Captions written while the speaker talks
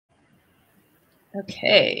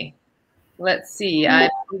Okay, let's see. I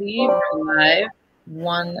believe we're live.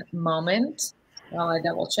 One moment while I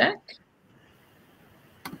double check.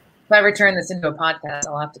 If I return this into a podcast,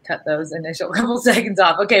 I'll have to cut those initial couple seconds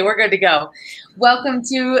off. Okay, we're good to go. Welcome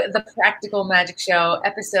to the Practical Magic Show,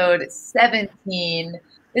 episode 17.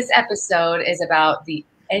 This episode is about the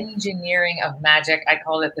engineering of magic. I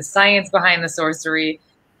called it the science behind the sorcery.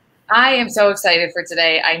 I am so excited for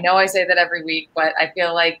today. I know I say that every week, but I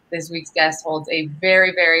feel like this week's guest holds a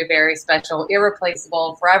very, very, very special,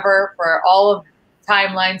 irreplaceable, forever, for all of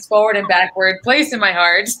timelines, forward and backward, place in my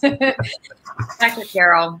heart. Dr.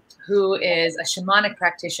 Carroll, who is a shamanic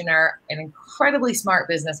practitioner, an incredibly smart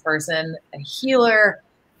business person, a healer,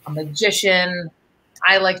 a magician.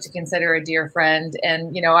 I like to consider a dear friend.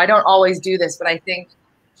 And, you know, I don't always do this, but I think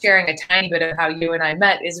sharing a tiny bit of how you and I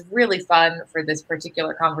met is really fun for this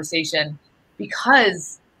particular conversation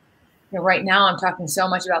because, you know, right now I'm talking so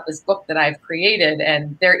much about this book that I've created,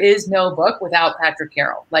 and there is no book without Patrick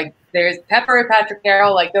Carroll. Like, there's Pepper and Patrick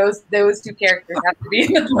Carroll, like those two characters have to be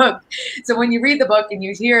in the book. So when you read the book and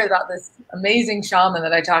you hear about this amazing shaman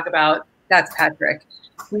that I talk about, that's Patrick.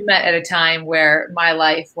 We met at a time where my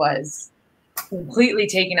life was completely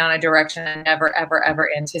taken on a direction I never, ever, ever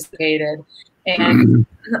anticipated. And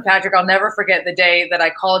Patrick, I'll never forget the day that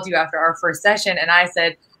I called you after our first session and I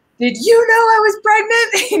said, "Did you know I was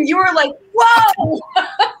pregnant?" And you were like, "Whoa."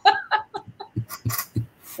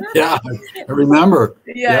 Yeah, I remember.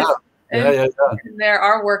 Yes. Yeah. And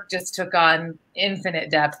our work just took on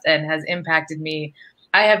infinite depth and has impacted me.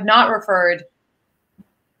 I have never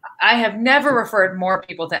referred more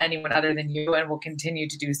people to anyone other than you, and will continue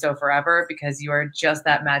to do so forever because you are just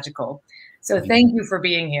that magical. So thank you for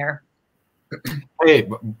being here. Hey,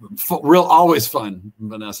 always fun,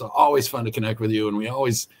 Vanessa. Always fun to connect with you, and we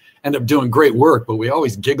always end up doing great work, but we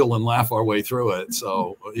always giggle and laugh our way through it.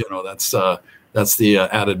 So you know that's the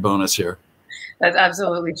added bonus here. That's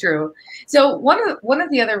absolutely true. So one of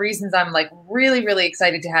the other reasons I'm like really, really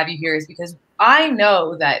excited to have you here is because I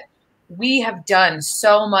know that we have done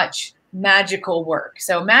so much magical work.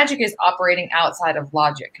 So magic is operating outside of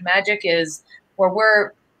logic. Magic is where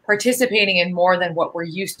we're participating in more than what we're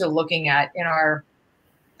used to looking at in our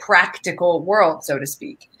practical world, so to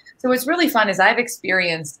speak. So what's really fun is I've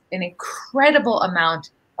experienced an incredible amount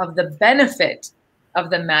of the benefit of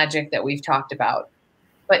the magic that we've talked about.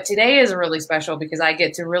 But today is really special because I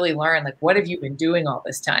get to really learn, like, what have you been doing all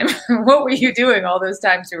this time? What were you doing all those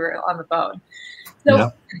times you were on the phone?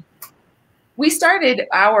 So we started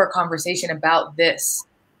our conversation about this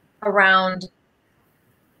around,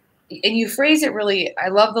 and you phrase it really, I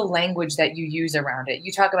love the language that you use around it.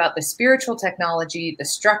 You talk about the spiritual technology, the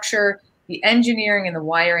structure, the engineering and the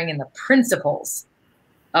wiring and the principles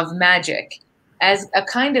of magic as a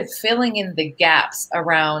kind of filling in the gaps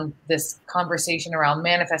around this conversation around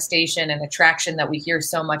manifestation and attraction that we hear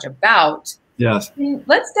so much about. Yes.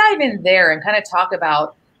 Let's dive in there and kind of talk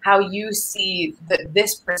about how you see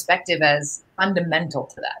this perspective as fundamental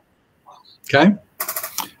to that. Okay.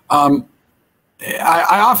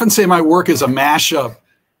 I often say my work is a mashup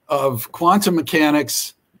of quantum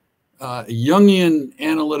mechanics, Jungian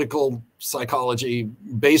analytical psychology,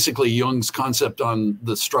 basically Jung's concept on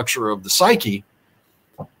the structure of the psyche,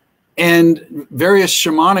 and various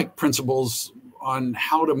shamanic principles on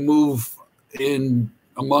how to move in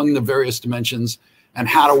among the various dimensions and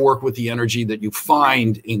how to work with the energy that you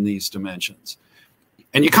find in these dimensions.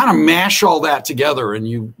 And you kind of mash all that together and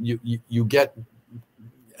you get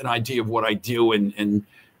an idea of what I do and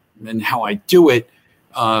how I do it.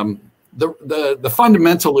 The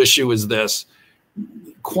fundamental issue is this: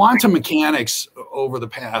 quantum mechanics over the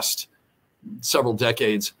past several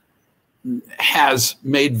decades has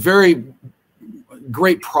made very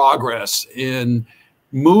great progress in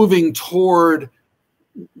moving toward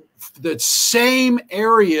the same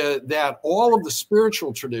area that all of the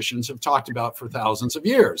spiritual traditions have talked about for thousands of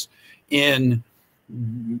years in,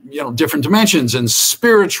 you know, different dimensions and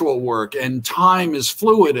spiritual work, and time is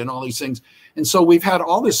fluid and all these things. And so we've had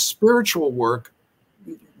all this spiritual work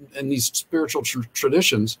and these spiritual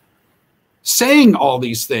traditions saying all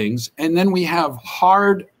these things. And then we have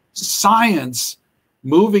hard science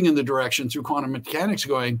moving in the direction through quantum mechanics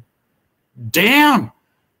going, damn,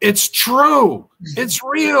 it's true. It's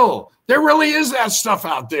real. There really is that stuff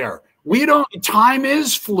out there. Time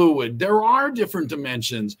is fluid. There are different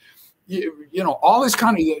dimensions. You know, all this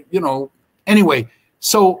kind of, you know, anyway,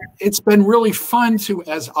 so it's been really fun to,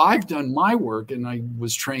 as I've done my work and I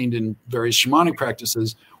was trained in various shamanic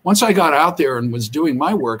practices, once I got out there and was doing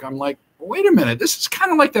my work, I'm like, wait a minute, this is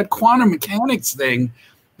kind of like that quantum mechanics thing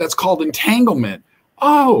that's called entanglement.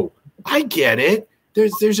 Oh, I get it.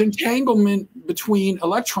 There's entanglement between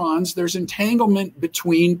electrons. There's entanglement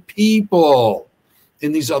between people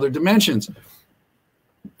in these other dimensions.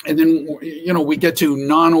 And then, you know, we get to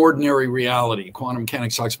non-ordinary reality. Quantum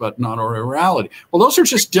mechanics talks about non-ordinary reality. Well, those are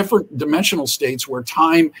just different dimensional states where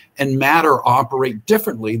time and matter operate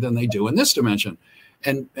differently than they do in this dimension.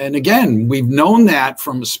 And again, we've known that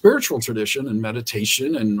from a spiritual tradition and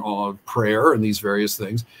meditation and prayer and these various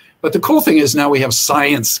things. But the cool thing is now we have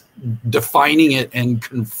science defining it and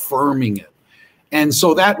confirming it. And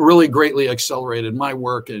so that really greatly accelerated my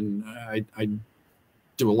work. And I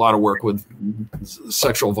do a lot of work with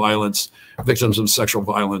sexual violence, victims of sexual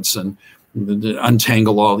violence, and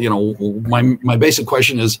untangle all, you know, my basic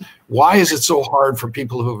question is, why is it so hard for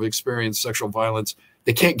people who have experienced sexual violence?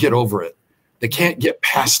 They can't get over it. They can't get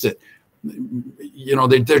past it. You know,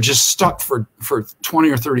 they're just stuck for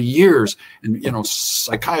 20 or 30 years, and, you know,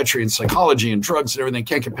 psychiatry and psychology and drugs and everything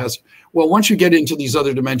can't get past it. Well, once you get into these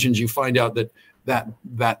other dimensions, you find out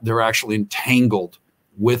that they're actually entangled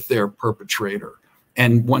with their perpetrator.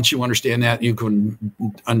 And once you understand that, you can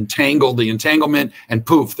untangle the entanglement, and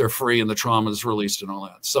poof, they're free and the trauma is released and all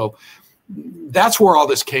that. So that's where all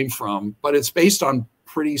this came from, but it's based on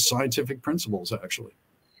pretty scientific principles, actually.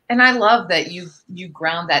 And I love that you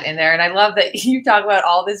ground that in there. And I love that you talk about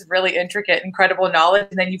all this really intricate, incredible knowledge,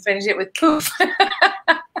 and then you finish it with poof,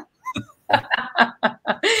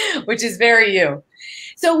 which is very you.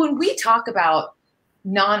 So when we talk about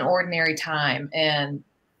non-ordinary time and,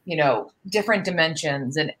 you know, different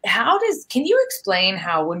dimensions, and can you explain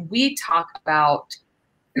how when we talk about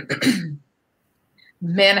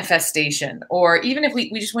manifestation, or even if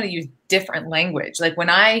we just want to use different language, like when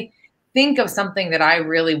I think of something that I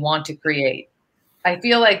really want to create, I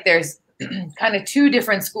feel like there's kind of two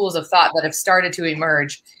different schools of thought that have started to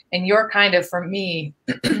emerge. And you're kind of, for me,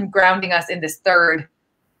 grounding us in this third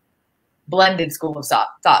blended school of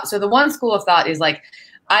thought. So the one school of thought is like,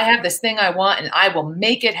 I have this thing I want and I will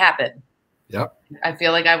make it happen. Yep. I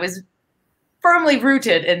feel like I was firmly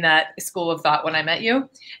rooted in that school of thought when I met you.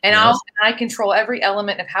 And Yes. I control every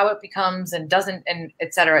element of how it becomes and doesn't, and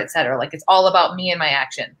et cetera, et cetera. Like, it's all about me and my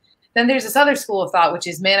action. Then there's this other school of thought, which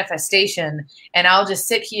is manifestation. And I'll just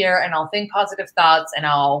sit here and I'll think positive thoughts and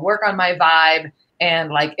I'll work on my vibe, and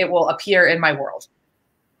like it will appear in my world.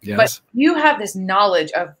 Yes. But you have this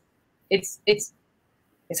knowledge of it's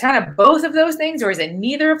kind of both of those things, or is it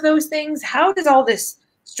neither of those things? How does all this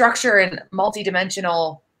structure and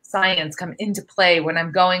multidimensional science come into play when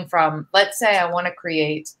I'm going from, let's say I want to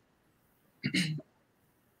create,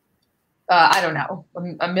 I don't know,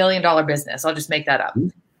 $1 million business. I'll just make that up.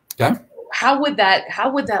 Okay. How would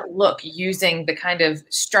that look using the kind of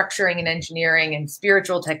structuring and engineering and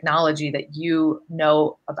spiritual technology that you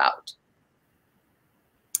know about?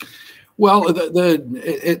 Well,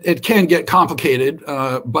 it can get complicated,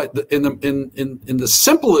 but in the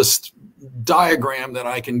simplest diagram that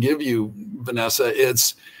I can give you, Vanessa,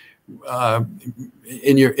 it's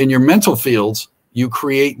in your mental fields, you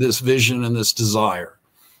create this vision and this desire,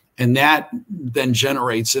 and that then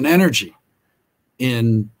generates an energy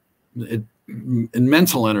in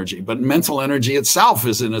mental energy. But mental energy itself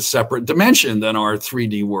is in a separate dimension than our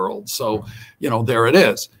 3D world. So, you know, there it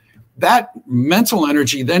is. That mental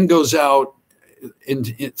energy then goes out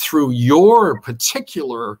through your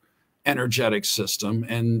particular energetic system,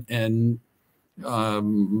 and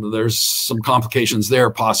there's some complications there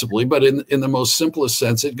possibly, but in the most simplest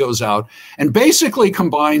sense, it goes out and basically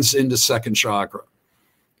combines into second chakra.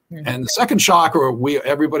 Mm-hmm. And the second chakra,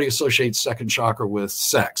 everybody associates second chakra with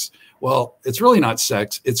sex. Well, it's really not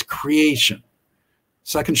sex, it's creation.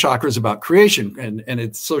 Second chakra is about creation, and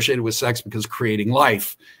it's associated with sex because creating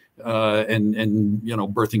life. And you know,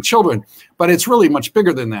 birthing children, but it's really much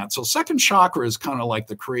bigger than that. So second chakra is kind of like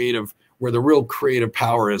the creative, where the real creative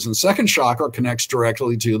power is, and second chakra connects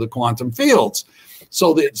directly to the quantum fields.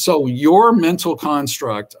 So your mental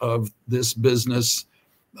construct of this business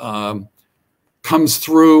comes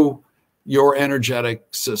through your energetic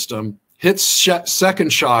system, hits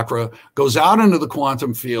second chakra, goes out into the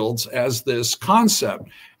quantum fields as this concept,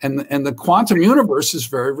 and the quantum universe is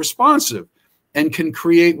very responsive and can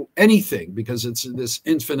create anything because it's this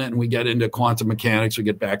infinite, and we get into quantum mechanics, we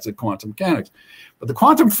get back to quantum mechanics. But the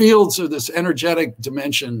quantum fields are this energetic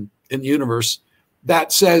dimension in the universe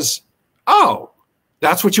that says, oh,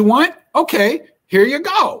 that's what you want? Okay, here you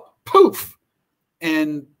go, poof.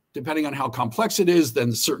 And depending on how complex it is,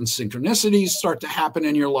 then certain synchronicities start to happen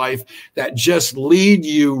in your life that just lead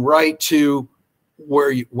you right to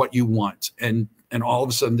what you want. And all of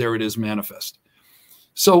a sudden there it is manifest.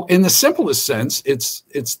 So in the simplest sense, it's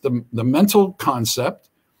the mental concept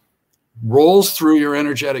rolls through your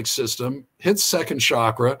energetic system, hits second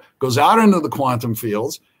chakra, goes out into the quantum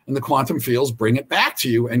fields, and the quantum fields bring it back to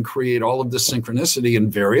you and create all of this synchronicity in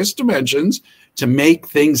various dimensions to make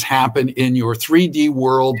things happen in your 3D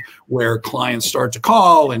world, where clients start to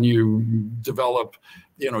call and you develop,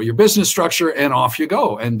 your business structure, and off you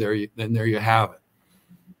go. And there you have it.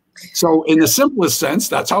 So in the simplest sense,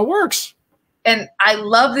 that's how it works. And I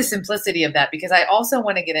love the simplicity of that, because I also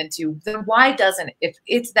want to get into the why doesn't it? If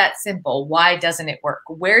it's that simple, why doesn't it work?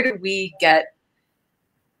 Where do we get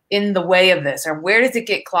in the way of this, or where does it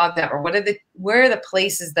get clogged up, or where are the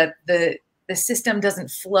places that the system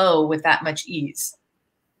doesn't flow with that much ease?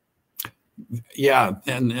 Yeah,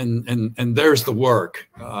 and there's the work.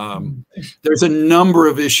 There's a number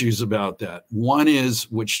of issues about that. One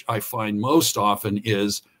is, which I find most often,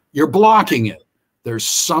 is you're blocking it. There's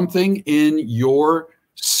something in your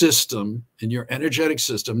system, in your energetic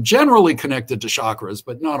system, generally connected to chakras,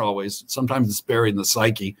 but not always. Sometimes it's buried in the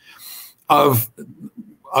psyche of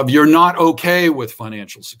you're not okay with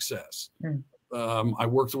financial success. I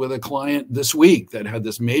worked with a client this week that had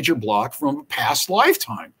this major block from a past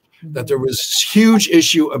lifetime, that there was this huge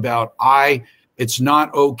issue about it's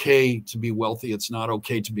not okay to be wealthy. It's not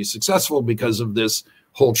okay to be successful because of this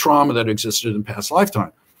whole trauma that existed in past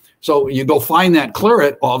lifetime. So you go find that, clear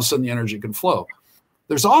it, all of a sudden the energy can flow.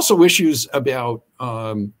 There's also issues about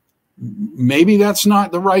maybe that's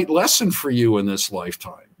not the right lesson for you in this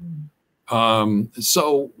lifetime.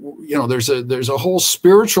 So, there's a whole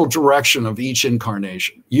spiritual direction of each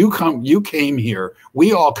incarnation. You came here,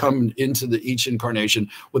 we all come into each incarnation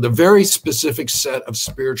with a very specific set of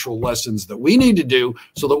spiritual lessons that we need to do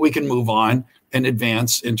so that we can move on and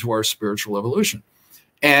advance into our spiritual evolution.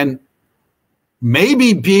 And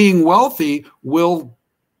maybe being wealthy will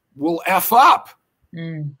F up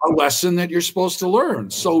a lesson that you're supposed to learn.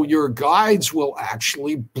 So your guides will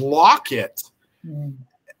actually block it.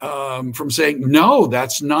 From saying, no,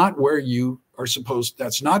 that's not where you are supposed,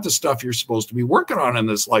 that's not the stuff you're supposed to be working on in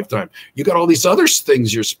this lifetime. You got all these other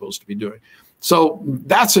things you're supposed to be doing. So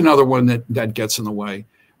that's another one that gets in the way.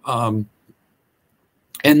 And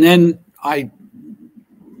then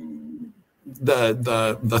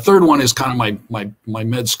the third one is kind of my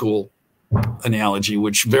med school analogy,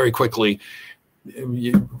 which very quickly,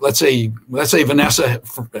 let's say Vanessa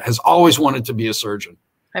has always wanted to be a surgeon.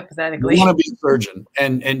 Hypothetically, you want to be a surgeon,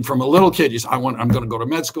 and from a little kid, you say, I'm going to go to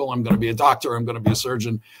med school. I'm going to be a doctor. I'm going to be a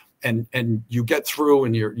surgeon, and you get through,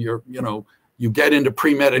 and you get into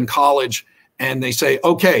pre-med in college, and they say,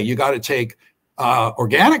 okay, you got to take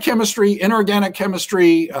organic chemistry, inorganic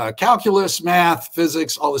chemistry, calculus, math,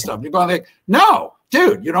 physics, all this stuff. You're going like, no,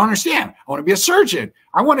 dude, you don't understand. I want to be a surgeon.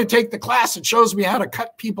 I want to take the class that shows me how to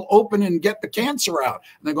cut people open and get the cancer out.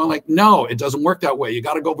 And they're going like, no, it doesn't work that way. You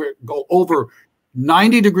got to go over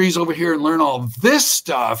 90 degrees over here and learn all this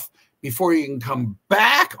stuff before you can come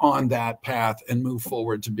back on that path and move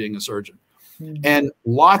forward to being a surgeon. And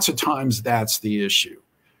lots of times that's the issue.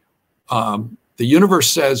 The universe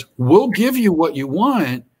says, we'll give you what you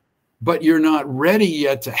want, but you're not ready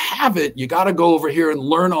yet to have it. You got to go over here and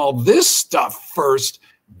learn all this stuff first.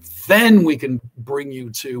 Then we can bring you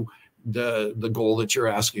to the goal that you're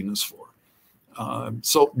asking us for.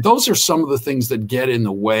 So those are some of the things that get in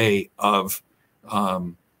the way of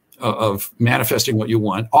manifesting what you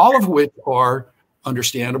want, all of which are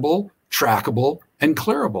understandable, trackable, and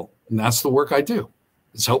clearable. And that's the work I do,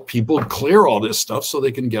 is help people clear all this stuff so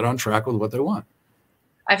they can get on track with what they want.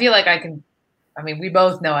 I feel like we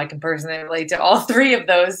both know I can personally relate to all three of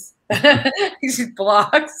those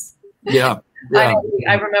blocks. Yeah.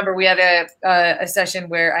 I remember we had a session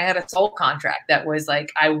where I had a soul contract that was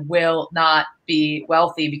like, I will not be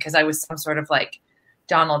wealthy because I was some sort of like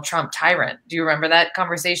Donald Trump tyrant. Do you remember that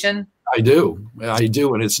conversation? I do.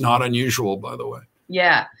 And it's not unusual, by the way.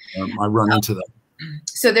 Yeah. I run into that.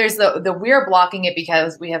 So there's the we're blocking it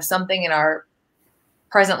because we have something in our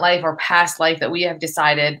present life or past life that we have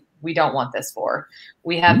decided we don't want this for.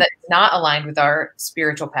 We have that not aligned with our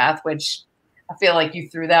spiritual path, which I feel like you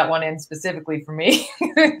threw that one in specifically for me.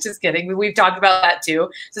 Just kidding. We've talked about that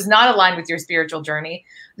too. So it's not aligned with your spiritual journey.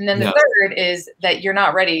 And then the third is that you're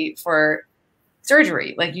not ready for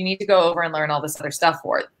surgery. Like you need to go over and learn all this other stuff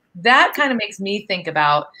for it. That kind of makes me think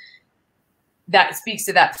about, that speaks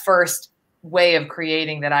to that first way of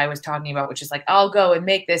creating that I was talking about, which is like, I'll go and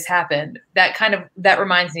make this happen. That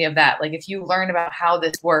reminds me of that. Like if you learn about how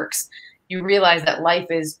this works, you realize that life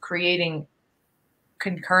is creating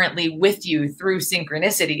concurrently with you through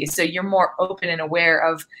synchronicity. So you're more open and aware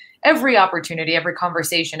of every opportunity, every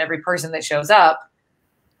conversation, every person that shows up.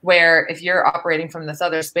 Where if you're operating from this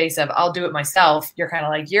other space of I'll do it myself, you're kind of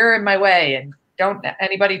like, you're in my way and don't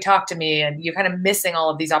anybody talk to me. And you're kind of missing all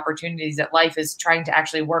of these opportunities that life is trying to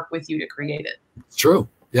actually work with you to create it. It's true.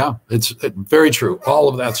 Yeah, it's very true. All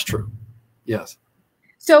of that's true. Yes.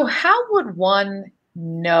 So how would one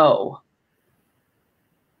know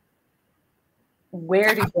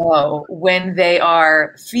where to go when they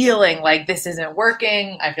are feeling like this isn't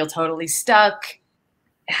working? I feel totally stuck.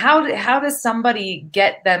 How does somebody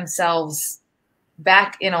get themselves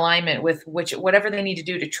back in alignment with whatever they need to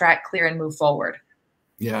do to track, clear, and move forward?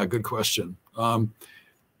 Yeah, good question. The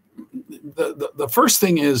first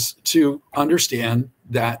thing is to understand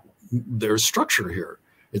that there's structure here.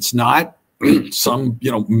 It's not some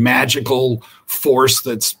magical force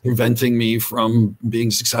that's preventing me from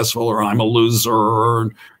being successful, or I'm a loser,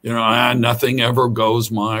 or nothing ever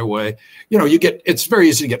goes my way. It's very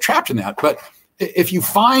easy to get trapped in that. But if you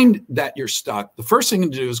find that you're stuck, the first thing to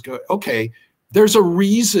do is go, okay, there's a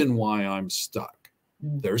reason why I'm stuck.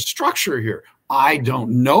 There's structure here. I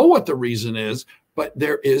don't know what the reason is, but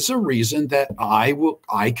there is a reason that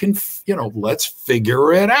I can, let's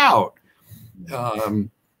figure it out.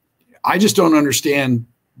 I just don't understand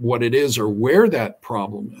what it is or where that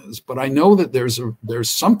problem is, but I know that there's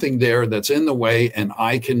something there that's in the way, and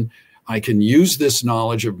I can use this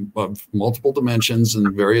knowledge of multiple dimensions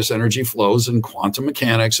and various energy flows and quantum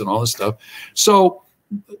mechanics and all this stuff. So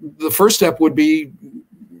the first step would be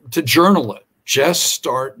to journal it. Just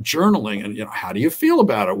start journaling, and how do you feel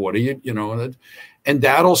about it? What do you, and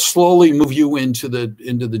that'll slowly move you into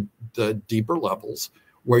the deeper levels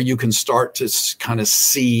where you can start to kind of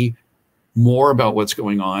see more about what's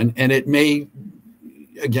going on. And it may,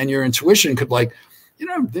 again, your intuition could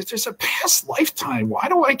there's a past lifetime. Why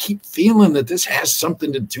do I keep feeling that this has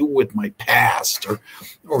something to do with my past?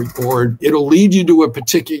 Or it'll lead you to a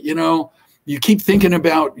particular, you keep thinking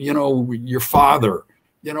about, your father.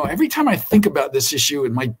 Every time I think about this issue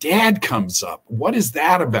and my dad comes up, what is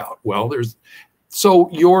that about? Well, so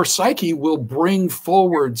your psyche will bring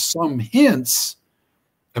forward some hints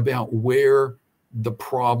about where the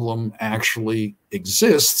problem actually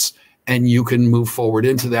exists, and you can move forward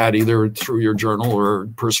into that either through your journal or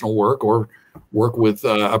personal work, or work with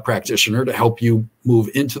a practitioner to help you move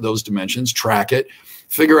into those dimensions, track it,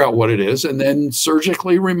 figure out what it is, and then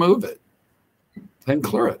surgically remove it and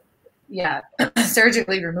clear it. Yeah,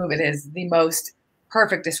 surgically remove it is the most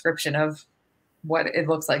perfect description of what it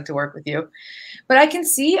looks like to work with you. But I can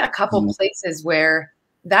see a couple places where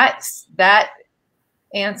that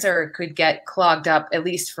answer could get clogged up, at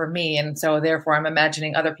least for me. And so therefore I'm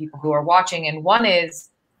imagining other people who are watching. And one is,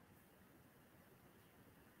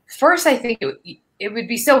 first, I think it would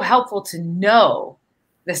be so helpful to know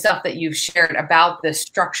the stuff that you've shared about the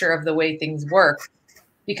structure of the way things work,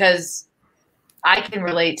 because I can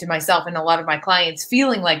relate to myself and a lot of my clients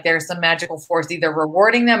feeling like there's some magical force either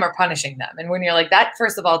rewarding them or punishing them. And when you're like, that,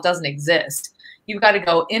 first of all, doesn't exist. You've got to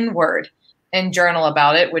go inward and journal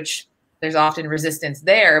about it, which there's often resistance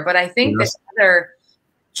there. But I think that they're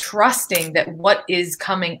trusting that what is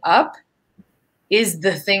coming up is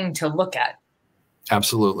the thing to look at.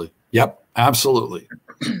 Absolutely. Yep. Absolutely.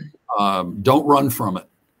 Don't run from it.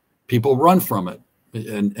 People run from it.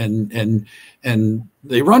 And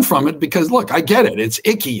they run from it because, look, I get it. It's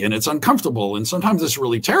icky and it's uncomfortable. And sometimes it's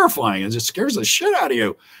really terrifying. It just scares the shit out of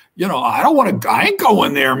you. I ain't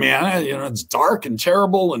going there, man. It's dark and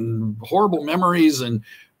terrible and horrible memories. And,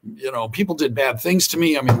 people did bad things to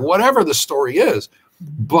me. I mean, whatever the story is.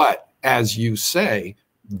 But as you say,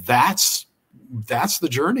 that's the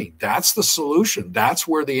journey. That's the solution. That's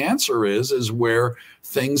where the answer is where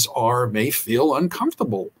things may feel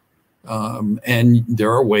uncomfortable. And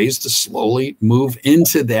there are ways to slowly move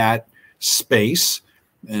into that space,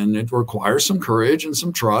 and it requires some courage and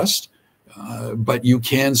some trust, but you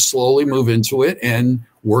can slowly move into it and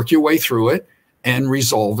work your way through it and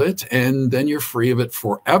resolve it, and then you're free of it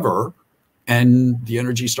forever, and the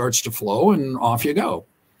energy starts to flow and off you go.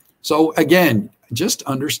 So again, just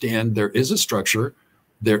understand there is a structure,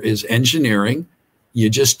 there is engineering. You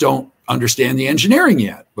just don't understand the engineering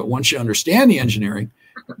yet, but once you understand the engineering,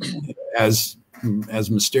 as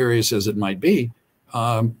mysterious as it might be,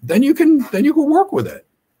 then you can work with it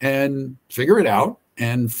and figure it out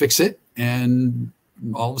and fix it, and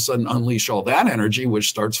all of a sudden unleash all that energy, which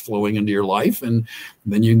starts flowing into your life, and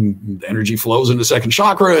then the energy flows into second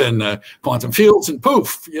chakra and quantum fields, and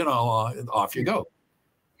poof, off you go.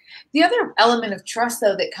 The other element of trust,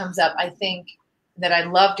 though, that comes up, I think, that I'd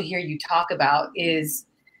love to hear you talk about is,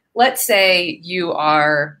 let's say you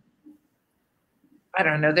are, I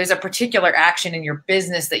don't know, there's a particular action in your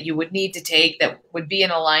business that you would need to take that would be in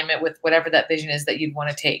alignment with whatever that vision is that you'd want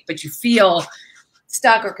to take, but you feel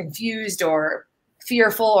stuck or confused or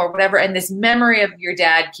fearful or whatever, and this memory of your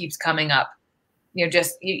dad keeps coming up.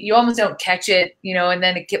 You almost don't catch it, and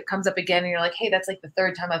then it comes up again, and you're like, hey, that's like the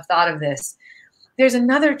third time I've thought of this. There's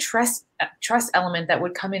another trust element that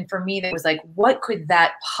would come in for me that was like, what could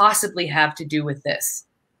that possibly have to do with this?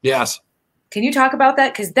 Yes. Can you talk about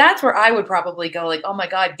that? Because that's where I would probably go like, oh my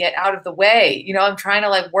God, get out of the way. I'm trying to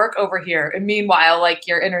like work over here. And meanwhile, like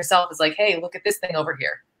your inner self is like, hey, look at this thing over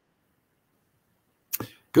here.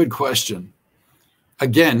 Good question.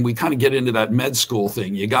 Again, we kind of get into that med school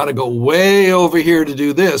thing. You got to go way over here to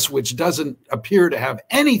do this, which doesn't appear to have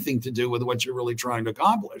anything to do with what you're really trying to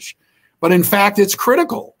accomplish. But in fact, it's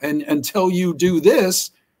critical. And until you do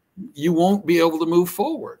this, you won't be able to move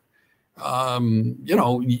forward.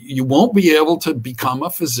 You won't be able to become a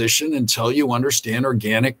physician until you understand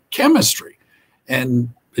organic chemistry. And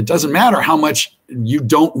it doesn't matter how much you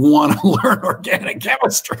don't want to learn organic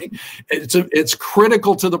chemistry. It's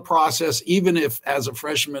critical to the process, even if as a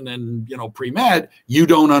freshman in, pre-med, you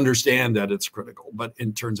don't understand that it's critical, but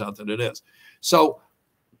it turns out that it is. So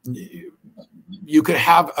you could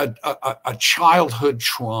have a childhood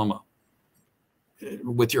trauma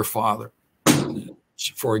with your father,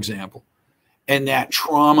 for example. And that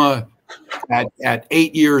trauma at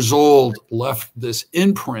 8 years old left this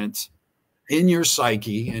imprint in your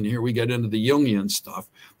psyche. And here we get into the Jungian stuff.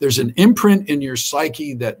 There's an imprint in your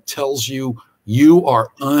psyche that tells you you are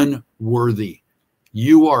unworthy.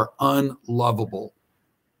 You are unlovable.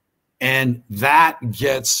 And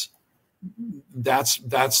that's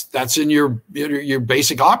in your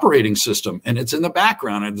basic operating system. And it's in the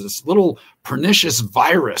background. And this little pernicious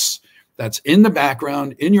virus that's in the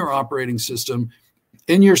background, in your operating system,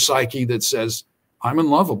 in your psyche that says, I'm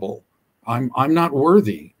unlovable. I'm not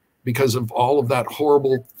worthy because of all of that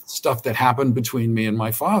horrible stuff that happened between me and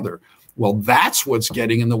my father. Well, that's what's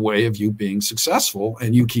getting in the way of you being successful.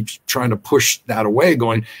 And you keep trying to push that away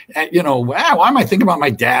going, wow, why am I thinking about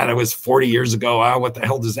my dad? I was 40 years ago. Oh, what the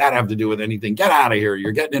hell does that have to do with anything? Get out of here.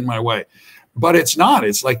 You're getting in my way. But it's not.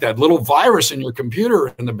 It's like that little virus in your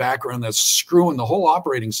computer in the background that's screwing the whole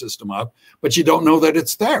operating system up, but you don't know that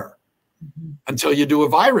it's there until you do a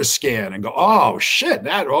virus scan and go, oh, shit,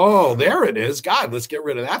 there it is. God, let's get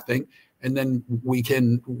rid of that thing. And then we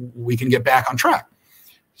can get back on track.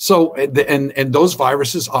 So, and those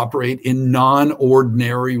viruses operate in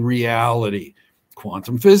non-ordinary reality.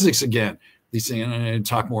 Quantum physics again. These things, and I'm going to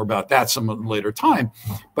talk more about that some later time,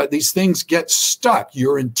 but these things get stuck.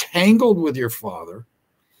 You're entangled with your father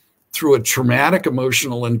through a traumatic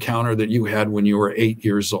emotional encounter that you had when you were 8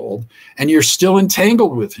 years old, and you're still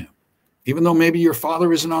entangled with him, even though maybe your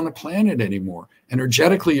father isn't on the planet anymore.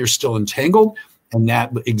 Energetically, you're still entangled, and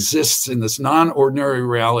that exists in this non-ordinary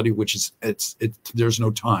reality, which is there's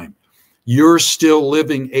no time. You're still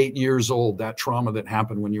living 8 years old, that trauma that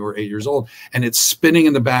happened when you were 8 years old, and it's spinning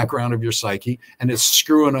in the background of your psyche, and it's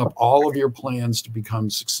screwing up all of your plans to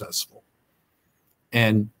become successful.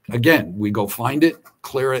 And again, we go find it,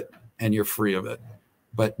 clear it, and you're free of it.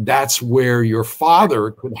 But that's where your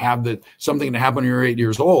father could have something that happened when you're 8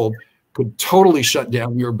 years old could totally shut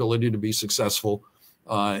down your ability to be successful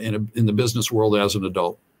in the business world as an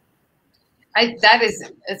adult.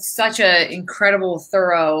 It's such an incredible,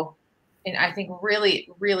 thorough, and I think really,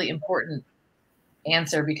 really important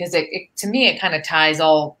answer, because to me, it kind of ties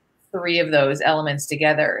all three of those elements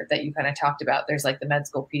together that you kind of talked about. There's like the med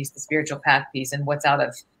school piece, the spiritual path piece, and what's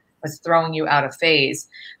throwing you out of phase.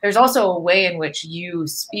 There's also a way in which you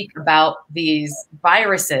speak about these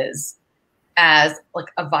viruses as like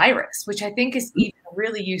a virus, which I think is even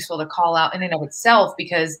really useful to call out in and of itself,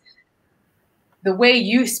 because the way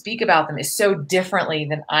you speak about them is so differently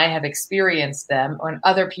than I have experienced them, and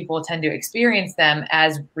other people tend to experience them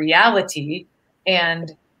as reality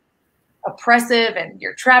and oppressive, and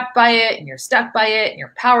you're trapped by it, and you're stuck by it, and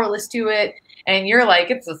you're powerless to it, and you're like,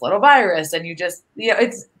 it's this little virus, and you just,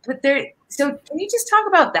 so can you just talk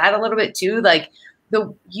about that a little bit too? Like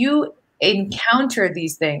you encounter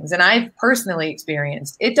these things, and I've personally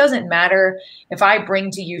experienced, it doesn't matter if I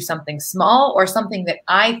bring to you something small or something that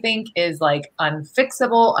I think is like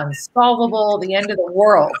unfixable, unsolvable, the end of the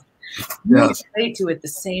world. Yes. You relate to it the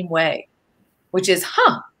same way, which is,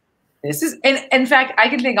 this is, and in fact, I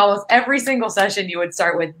can think almost every single session you would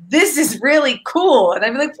start with, this is really cool. And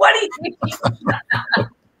I'd be like, what do you mean?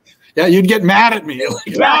 Yeah, you'd get mad at me. Like,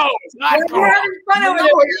 no, it's not cool. We're having fun over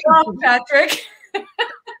there, Patrick.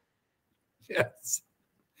 Yes.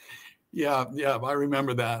 Yeah, I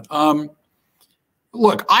remember that.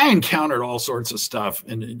 Look, I encountered all sorts of stuff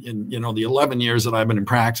in the 11 years that I've been in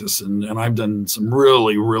practice, and I've done some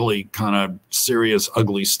really, really kind of serious,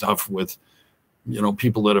 ugly stuff with,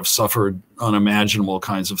 people that have suffered unimaginable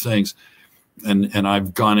kinds of things. and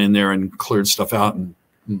I've gone in there and cleared stuff out, and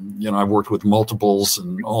I've worked with multiples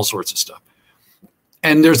and all sorts of stuff.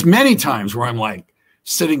 And there's many times where I'm like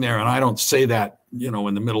sitting there, and I don't say that, in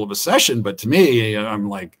the middle of a session, but to me, I'm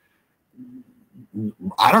like,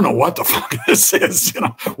 I don't know what the fuck this is,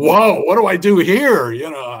 whoa, what do I do here?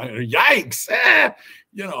 Yikes,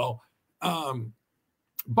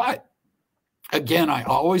 but again, I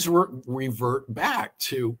always revert back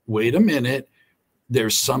to, wait a minute,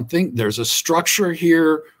 there's a structure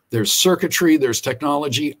here, there's circuitry, there's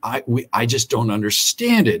technology. I just don't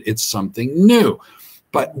understand it. It's something new,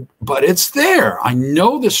 but it's there. I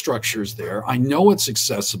know the structure's there. I know it's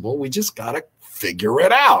accessible. We just got to figure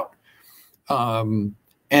it out.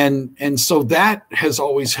 And so that has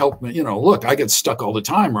always helped me. Look, I get stuck all the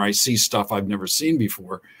time where I see stuff I've never seen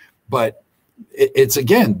before, but it's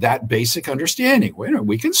again, that basic understanding. Wait a minute,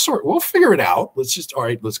 we'll figure it out. All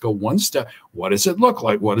right, let's go one step. What does it look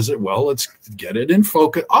like? What is it? Well, let's get it in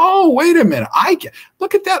focus. Oh, wait a minute.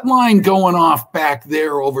 Look at that line going off back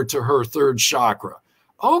there over to her third chakra.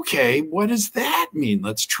 Okay, what does that mean?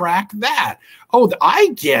 Let's track that. Oh, I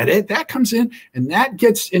get it. That comes in and that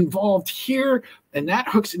gets involved here and that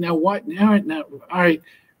hooks. Now what? Now, all right.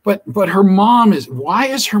 But her mom why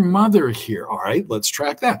is her mother here? All right, let's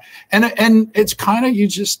track that. And it's kind of, you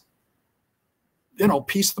just,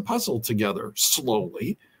 piece the puzzle together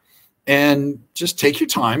slowly and just take your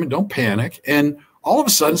time and don't panic. And all of a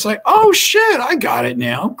sudden it's like, oh shit, I got it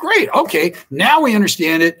now. Great. Okay. Now we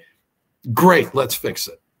understand it. Great. Let's fix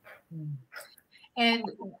it. And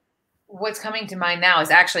what's coming to mind now is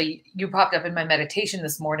actually, you popped up in my meditation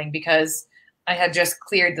this morning because I had just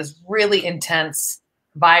cleared this really intense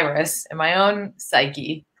virus in my own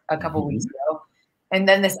psyche a couple weeks ago. And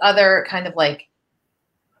then this other kind of like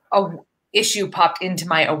issue popped into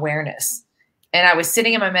my awareness. And I was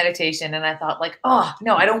sitting in my meditation and I thought like, oh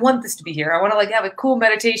no, I don't want this to be here. I want to like have a cool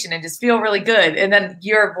meditation and just feel really good. And then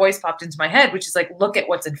your voice popped into my head, which is like, look at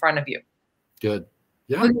what's in front of you. Good.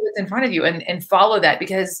 Yeah. Look at what's in front of you and follow that,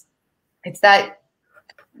 because it's that,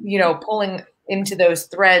 pulling into those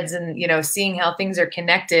threads and, seeing how things are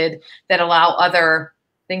connected that allow other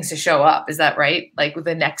things to show up. Is that right? Like with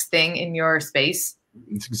the next thing in your space?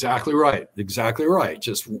 It's exactly right. Exactly right.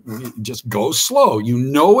 Just go slow.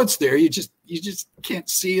 It's there. You just can't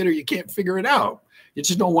see it or you can't figure it out. You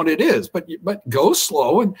just know what it is, but go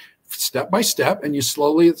slow and step by step, and you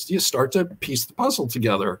start to piece the puzzle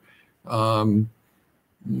together. Our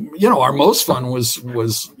most fun was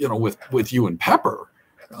with you and Pepper.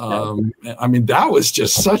 I mean, that was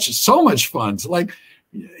just so much fun. It's like,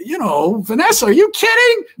 Vanessa, are you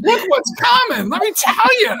kidding? Look what's coming. Let me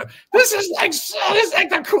tell you, this is like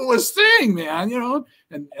the coolest thing, man.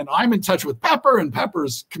 And I'm in touch with Pepper, and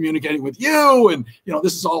Pepper's communicating with you, and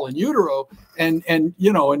this is all in utero, and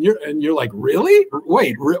you're like, really?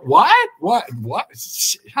 Wait, what?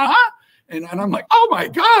 Huh? And I'm like, oh my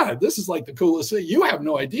God, this is like the coolest thing. You have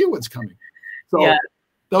no idea what's coming. So yeah,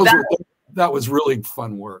 that was really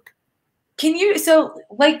fun work. Can we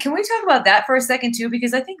talk about that for a second too?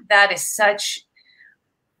 Because I think that is such,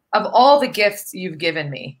 of all the gifts you've given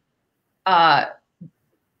me,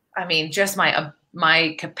 just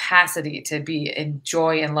my capacity to be in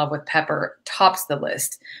joy and love with Pepper tops the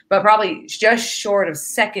list, but probably just short of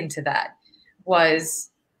second to that was,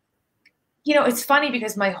 it's funny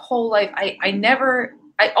because my whole life, I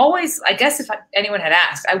guess if anyone had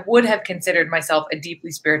asked, I would have considered myself a deeply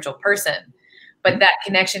spiritual person, but that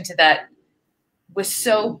connection to that was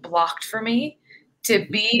so blocked for me to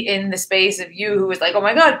be in the space of you who was like, oh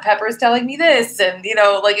my God, Pepper's telling me this. And,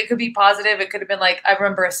 it could be positive. It could have been like, I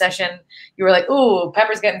remember a session, you were like, oh,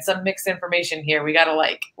 Pepper's getting some mixed information here. We got to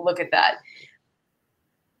look at that.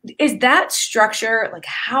 Is that structure,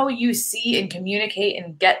 how you see and communicate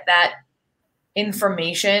and get that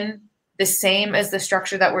information the same as the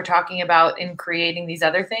structure that we're talking about in creating these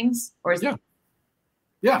other things? Or is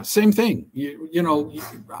Yeah, same thing.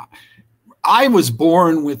 I was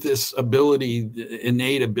born with this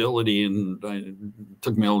innate ability, and it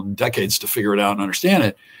took me decades to figure it out and understand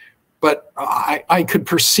it. But I could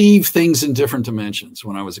perceive things in different dimensions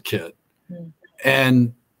when I was a kid.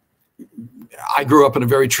 And I grew up in a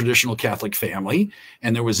very traditional Catholic family,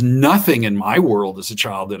 and there was nothing in my world as a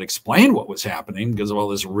child that explained what was happening because of all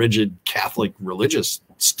this rigid Catholic religious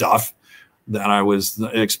stuff that I was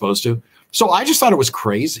exposed to. So I just thought it was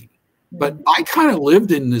crazy. But I kind of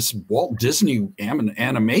lived in this Walt Disney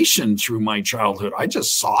animation through my childhood. I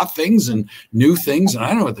just saw things and knew things, and I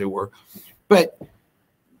don't know what they were. But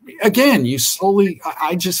again, you slowly,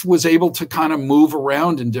 I just was able to kind of move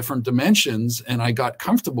around in different dimensions, and I got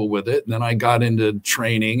comfortable with it. And then I got into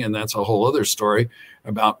training, and that's a whole other story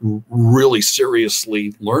about really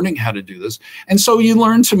seriously learning how to do this. And so you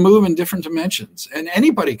learn to move in different dimensions, and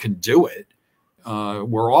anybody can do it.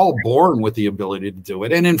 We're all born with the ability to do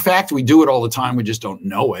it. And in fact, we do it all the time. We just don't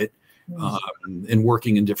know it in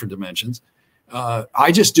working in different dimensions.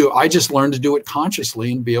 I just learned to do it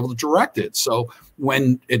consciously and be able to direct it. So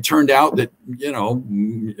when it turned out that, you know,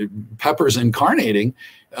 Pepper's incarnating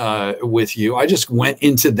with you, I just went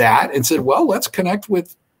into that and said, well, let's connect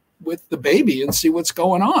with the baby and see what's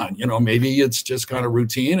going on. You know, maybe it's just kind of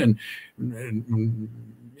routine and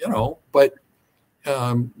you know, but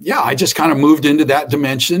yeah, I just kind of moved into that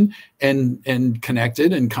dimension and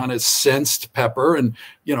connected and kind of sensed Pepper and,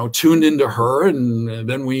 you know, tuned into her. And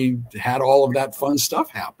then we had all of that fun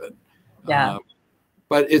stuff happen. Yeah.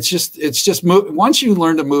 But it's just once you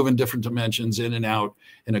learn to move in different dimensions in and out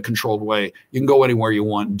in a controlled way, you can go anywhere you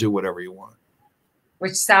want and do whatever you want.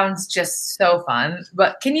 Which sounds just so fun.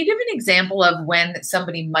 But can you give an example of when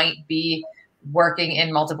somebody might be working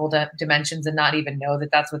in multiple dimensions and not even know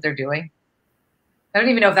that that's what they're doing? I don't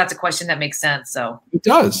even know if that's a question that makes sense. So it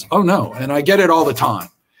does. Oh no. And I get it all the time.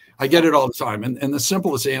 I get it all the time. And the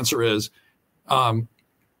simplest answer is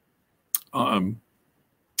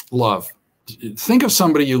love. Think of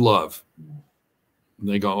somebody you love. And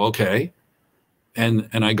they go, okay. And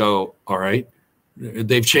I go, all right.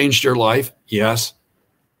 They've changed your life. Yes.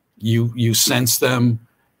 You sense them.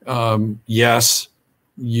 Yes.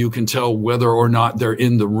 You can tell whether or not they're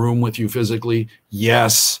in the room with you physically.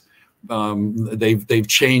 Yes. They've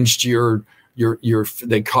changed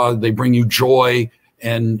they bring you joy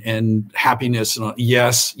and happiness. And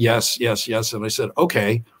yes. And I said,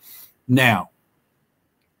 okay, now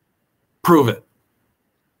prove it.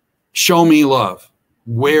 Show me love.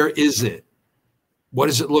 Where is it? What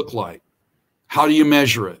does it look like? How do you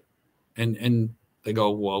measure it? And they go,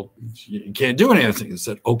 well, you can't do anything. I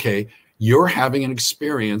said, okay, you're having an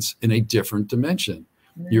experience in a different dimension.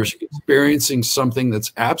 You're experiencing something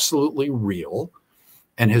that's absolutely real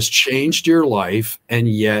and has changed your life, and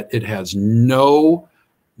yet it has no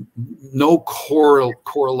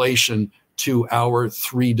correlation to our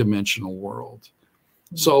three-dimensional world.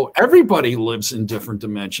 So everybody lives in different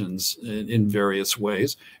dimensions in various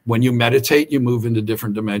ways. When you meditate, you move into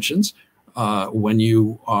different dimensions. When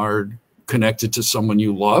you are connected to someone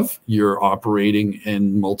you love, you're operating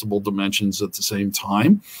in multiple dimensions at the same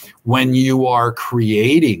time. When you are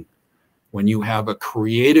creating, when you have a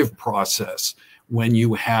creative process, when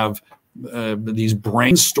you have these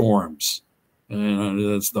brainstorms,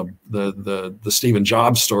 that's the Steve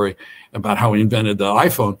Jobs story about how he invented the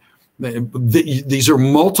iPhone. These are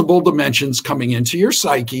multiple dimensions coming into your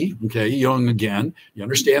psyche. Okay, young again, you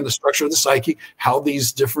understand the structure of the psyche, how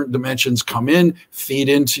these different dimensions come in, feed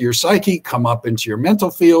into your psyche, come up into your mental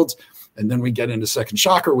fields, and then we get into second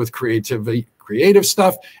chakra with creative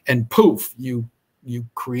stuff, and poof, you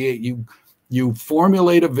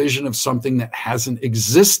formulate a vision of something that hasn't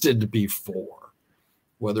existed before,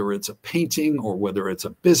 whether it's a painting or whether it's a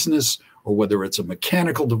business or whether it's a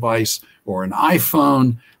mechanical device or an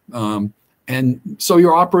iPhone. And so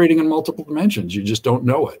you're operating in multiple dimensions. You just don't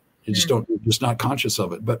know it. You're just not conscious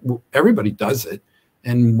of it, but everybody does it.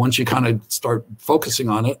 And once you kind of start focusing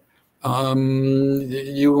on it,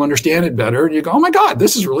 you understand it better and you go, oh my God,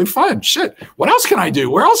 this is really fun. Shit. What else can I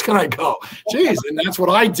do? Where else can I go? Jeez. And that's what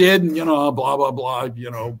I did. And, you know, blah, blah, blah,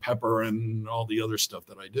 you know, Pepper and all the other stuff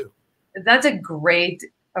that I do. That's a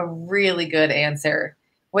really good answer.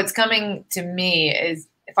 What's coming to me is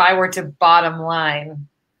if I were to bottom line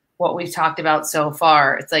what we've talked about so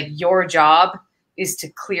far, it's like your job is to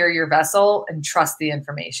clear your vessel and trust the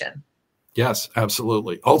information. Yes,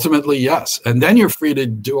 absolutely. Ultimately, yes. And then you're free to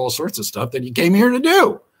do all sorts of stuff that you came here to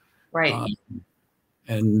do. Right.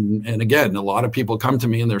 And again, a lot of people come to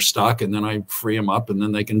me and they're stuck, and then I free them up, and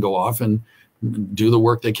then they can go off and do the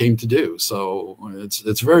work they came to do. So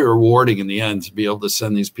it's very rewarding in the end to be able to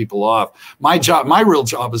send these people off. My real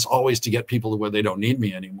job is always to get people to where they don't need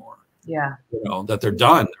me anymore. Yeah. You know, that they're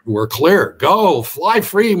done. We're clear. Go fly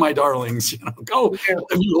free, my darlings. You know, go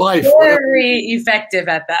live your life. Very effective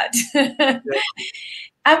at that. Yeah.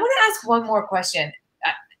 I want to ask one more question.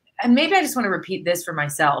 And maybe I just want to repeat this for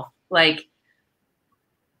myself. Like,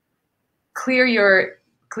 clear your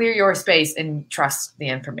space and trust the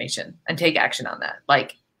information and take action on that.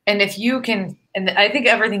 Like, and if you can, and I think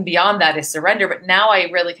everything beyond that is surrender, but now I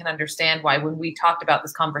really can understand why when we talked about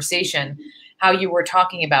this conversation, how you were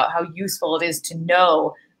talking about how useful it is to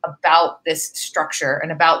know about this structure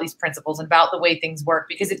and about these principles and about the way things work.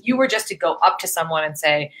 Because if you were just to go up to someone and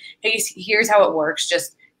say, hey, here's how it works,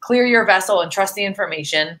 just clear your vessel and trust the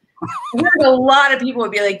information, a lot of people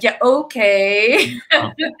would be like, yeah, okay.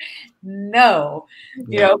 No,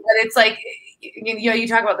 you know, but it's like, you know, you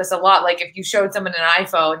talk about this a lot. Like if you showed someone an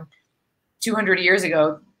iPhone 200 years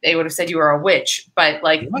ago, they would have said you were a witch. But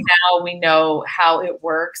like now we know how it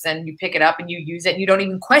works, and you pick it up and you use it and you don't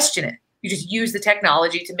even question it. You just use the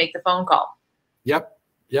technology to make the phone call. Yep.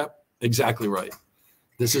 Exactly right.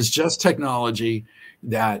 This is just technology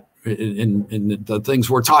that in the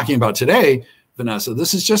things we're talking about today, Vanessa,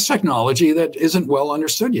 this is just technology that isn't well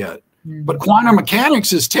understood yet. But quantum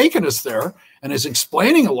mechanics is taking us there and is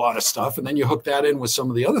explaining a lot of stuff. And then you hook that in with some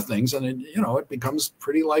of the other things, and it becomes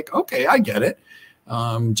pretty like, okay, I get it.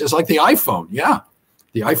 Just like the iPhone. Yeah.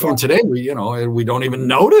 The iPhone today, we don't even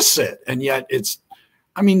notice it. And yet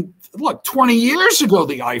look, 20 years ago,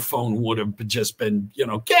 the iPhone would have just been,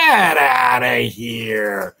 get out of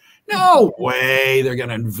here. No way they're going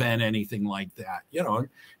to invent anything like that.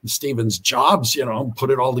 Stephen's Jobs, put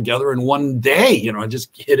it all together in one day, just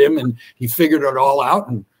hit him and he figured it all out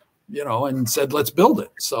and, and said, let's build it.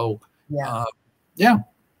 So, there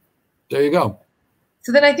you go.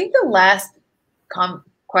 So then I think the last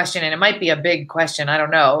question, and it might be a big question, I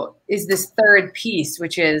don't know, is this third piece,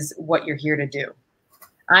 which is what you're here to do.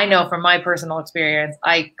 I know from my personal experience,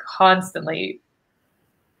 I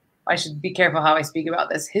should be careful how I speak about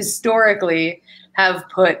this, historically have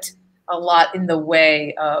put a lot in the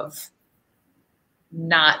way of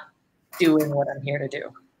not doing what I'm here to do.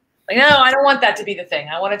 Like, no, I don't want that to be the thing.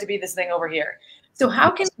 I want it to be this thing over here. So how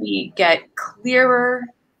can we get clearer,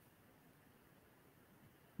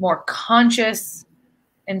 more conscious,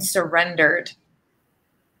 and surrendered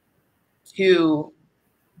to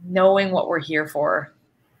knowing what we're here for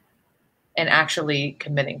and actually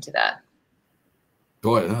committing to that?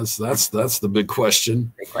 Boy, that's the big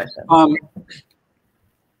question. Big question.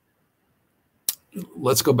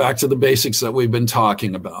 Let's go back to the basics that we've been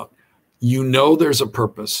talking about. There's a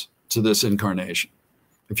purpose to this incarnation.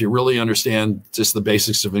 If you really understand just the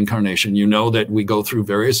basics of incarnation, that we go through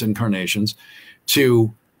various incarnations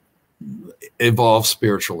to evolve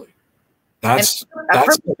spiritually. That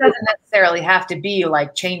purpose doesn't necessarily have to be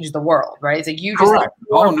like change the world, right? It's like you just correct.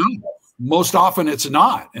 Oh no. Most often it's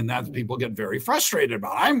not, and that people get very frustrated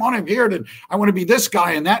about. I want to be this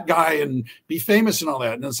guy and that guy and be famous and all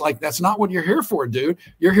that. And it's like, that's not what you're here for, dude.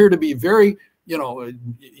 You're here to be very,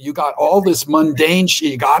 you got all this mundane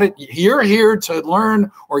shit. You got it. You're here to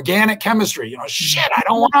learn organic chemistry. Shit, I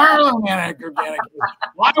don't want to learn organic chemistry.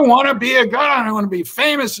 I want to be a guy. I want to be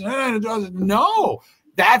famous. No,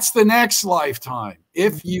 that's the next lifetime.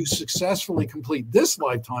 If you successfully complete this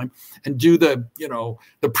lifetime and do the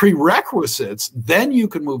prerequisites, then you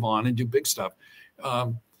can move on and do big stuff.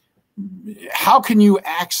 How can you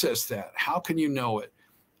access that? How can you know it?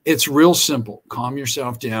 It's real simple. Calm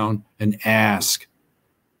yourself down and ask.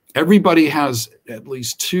 Everybody has at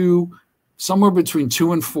least somewhere between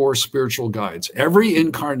 2 and 4 spiritual guides. Every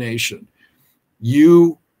incarnation,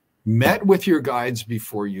 you met with your guides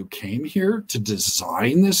before you came here to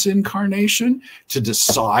design this incarnation, to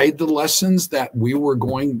decide the lessons that we were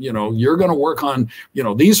going, you're going to work on,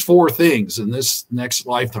 these 4 things in this next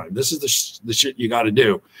lifetime. This is the shit you got to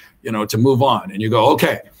do, to move on. And you go,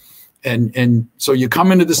 okay. And so you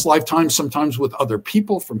come into this lifetime sometimes with other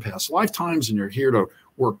people from past lifetimes, and you're here to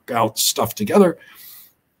work out stuff together.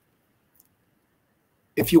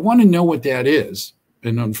 If you want to know what that is,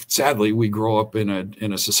 and sadly, we grow up in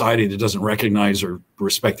a society that doesn't recognize or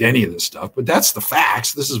respect any of this stuff. But that's the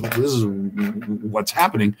facts. This is what's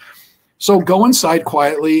happening. So go inside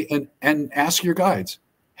quietly and ask your guides,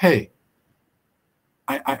 hey,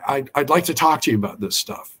 I'd like to talk to you about this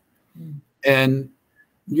stuff. And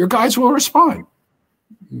your guides will respond,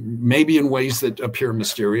 maybe in ways that appear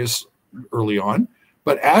mysterious early on.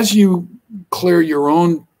 But as you clear your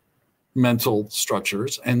own mental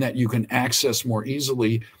structures and that you can access more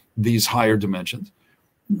easily these higher dimensions,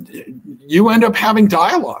 you end up having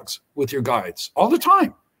dialogues with your guides all the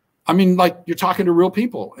time. I mean, like you're talking to real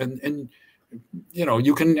people, and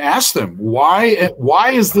you can ask them, why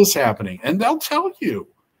is this happening? And they'll tell you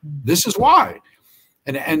this is why.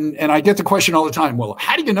 And I get the question all the time, well,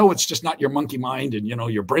 how do you know it's just not your monkey mind and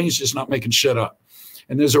your brain's just not making shit up?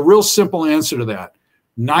 And there's a real simple answer to that.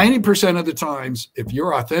 90% of the times, if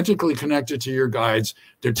you're authentically connected to your guides,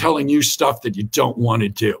 they're telling you stuff that you don't want to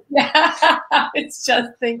do. It's just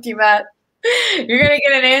thinking that you're going to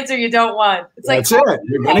get an answer you don't want. That's it.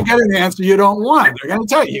 You're going to get an answer you don't want. They're going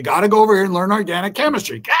to tell you, you got to go over here and learn organic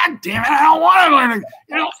chemistry. God damn it, I don't want to learn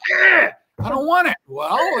it. I don't want it.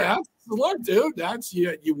 Well, look, dude, that's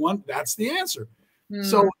the answer.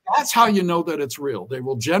 So that's how you know that it's real. They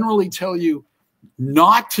will generally tell you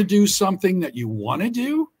not to do something that you want to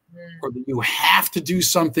do, or that you have to do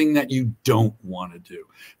something that you don't want to do.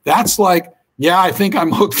 That's like, yeah, I think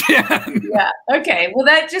I'm hooked in. Yeah. Okay. Well,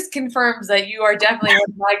 that just confirms that you are definitely one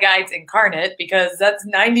of my guides incarnate, because that's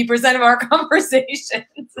 90% of our conversations.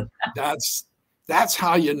 That's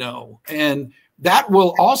how you know. And that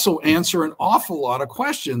will also answer an awful lot of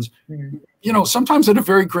questions, sometimes at a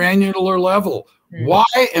very granular level. Why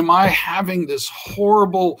am I having this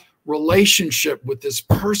horrible relationship with this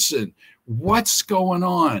person? What's going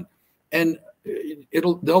on? And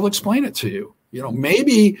they'll explain it to you.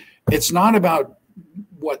 Maybe it's not about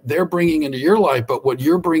what they're bringing into your life, but what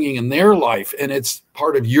you're bringing in their life. And it's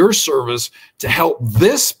part of your service to help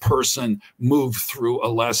this person move through a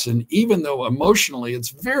lesson, even though emotionally it's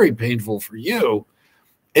very painful for you.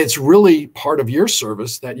 It's really part of your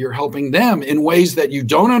service that you're helping them in ways that you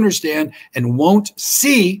don't understand and won't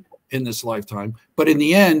see in this lifetime. But in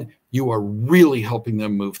the end, you are really helping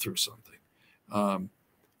them move through something.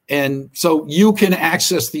 And so you can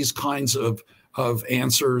access these kinds of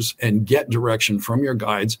answers and get direction from your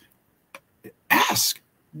guides. Ask,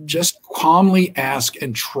 just calmly ask,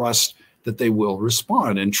 and trust that they will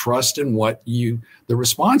respond, and trust in what the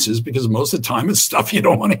response is, because most of the time it's stuff you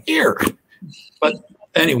don't want to hear. But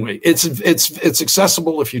anyway, it's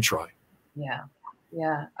accessible if you try. Yeah.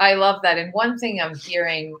 Yeah. I love that. And one thing I'm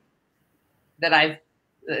hearing that I've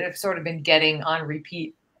sort of been getting on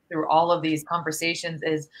repeat through all of these conversations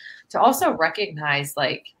is to also recognize,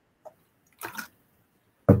 like,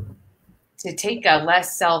 to take a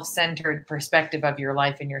less self-centered perspective of your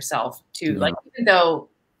life and yourself too. Like, even though,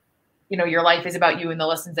 your life is about you and the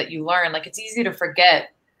lessons that you learn, like, it's easy to forget,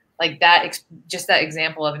 like, that just that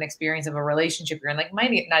example of an experience of a relationship you're in, like,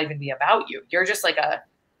 might not even be about you. You're just like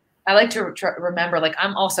I like to remember, like,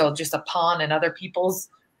 I'm also just a pawn in other people's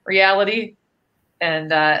reality.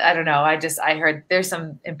 And I don't know. I heard there's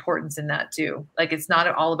some importance in that too. Like, it's not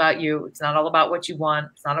all about you. It's not all about what you want.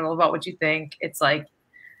 It's not all about what you think. It's like,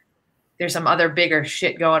 there's some other bigger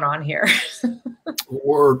shit going on here.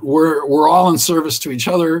 We're all in service to each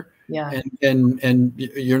other. Yeah. And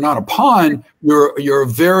you're not a pawn. You're a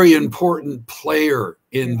very important player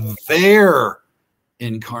in their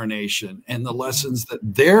incarnation and the lessons that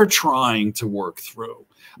they're trying to work through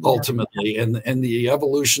ultimately, and the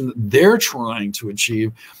evolution that they're trying to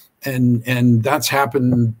achieve. And that's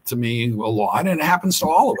happened to me a lot, and it happens to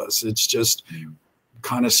all of us. It's just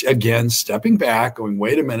kind of, again, stepping back, going,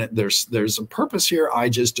 wait a minute, there's a purpose here. I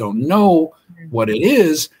just don't know what it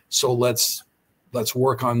is. So let's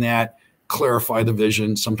work on that, clarify the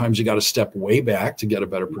vision. Sometimes you got to step way back to get a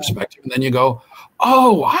better perspective. And then you go,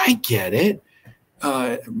 oh, I get it.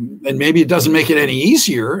 And maybe it doesn't make it any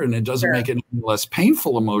easier, and it doesn't make it any less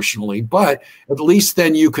painful emotionally, but at least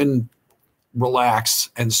then you can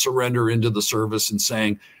relax and surrender into the service and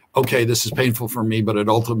saying, okay, this is painful for me, but it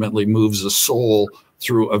ultimately moves a soul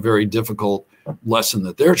through a very difficult lesson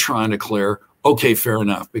that they're trying to clear. Okay, fair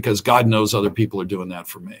enough, because God knows other people are doing that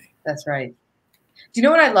for me. That's right. Do you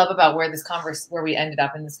know what I love about where we ended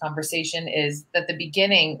up in this conversation is that the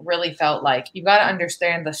beginning really felt like you got to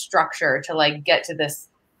understand the structure to, like, get to this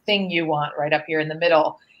thing you want right up here in the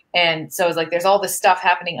middle. And so it's like, there's all this stuff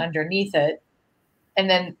happening underneath it. And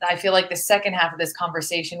then I feel like the second half of this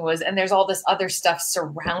conversation was, and there's all this other stuff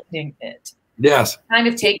surrounding it. Yes. Kind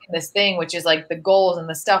of taking this thing, which is like the goals and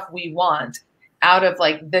the stuff we want, out of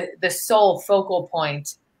like the sole focal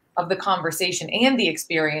point of the conversation and the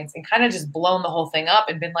experience, and kind of just blown the whole thing up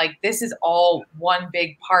and been like, this is all one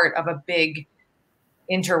big part of a big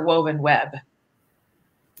interwoven web.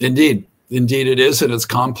 Indeed it is. And it's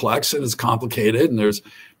complex and it's complicated, and there's,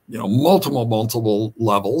 multiple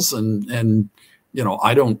levels, and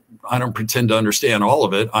I don't pretend to understand all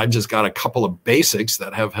of it. I've just got a couple of basics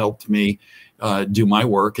that have helped me do my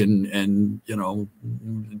work and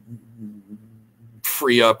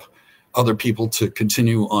free up other people to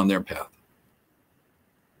continue on their path.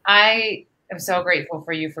 I am so grateful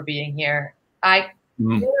for you for being here. There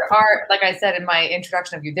are, like I said in my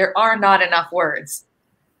introduction of you, there are not enough words.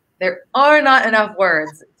 There are not enough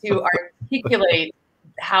words to articulate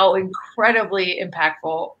how incredibly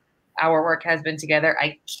impactful our work has been together.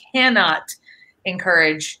 I cannot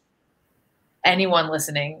encourage anyone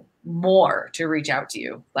listening more to reach out to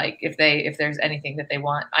you. Like, if there's anything that they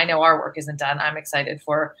want. I know our work isn't done. I'm excited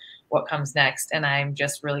for what comes next, and I'm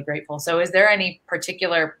just really grateful. So is there any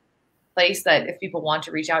particular place that if people want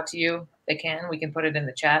to reach out to you, they can? We can put it in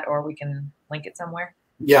the chat, or we can link it somewhere.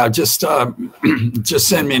 Yeah, just send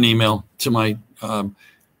me an email to my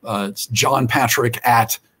It's John Patrick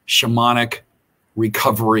at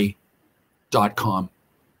shamanicrecovery.com.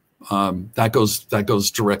 That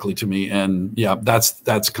goes directly to me. And yeah,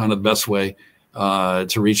 that's kind of the best way to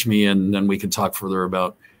reach me. And then we can talk further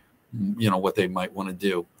about, what they might want to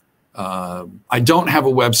do. I don't have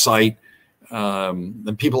a website.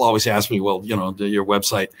 And people always ask me, well, your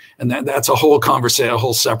website, and that's a whole conversation, a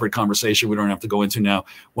whole separate conversation we don't have to go into now.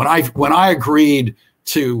 When I agreed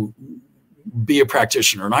to be a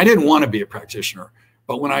practitioner, and I didn't want to be a practitioner,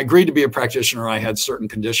 but when I agreed to be a practitioner, I had certain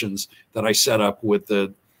conditions that I set up with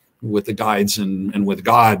the guides and with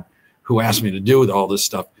God, who asked me to do all this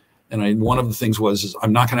stuff. And one of the things is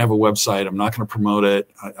I'm not going to have a website. I'm not going to promote it.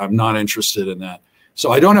 I'm not interested in that.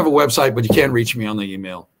 So I don't have a website, but you can reach me on the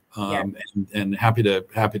email. And happy to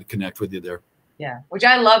connect with you there. Yeah, which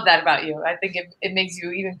I love that about you. I think it makes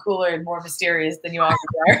you even cooler and more mysterious than you already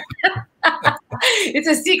are. It's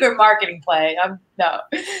a secret marketing play. No.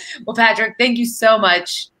 Well, Patrick, thank you so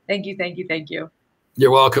much. Thank you.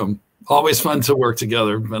 You're welcome. Always fun to work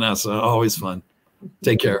together, Vanessa. Always fun.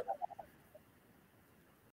 Take care.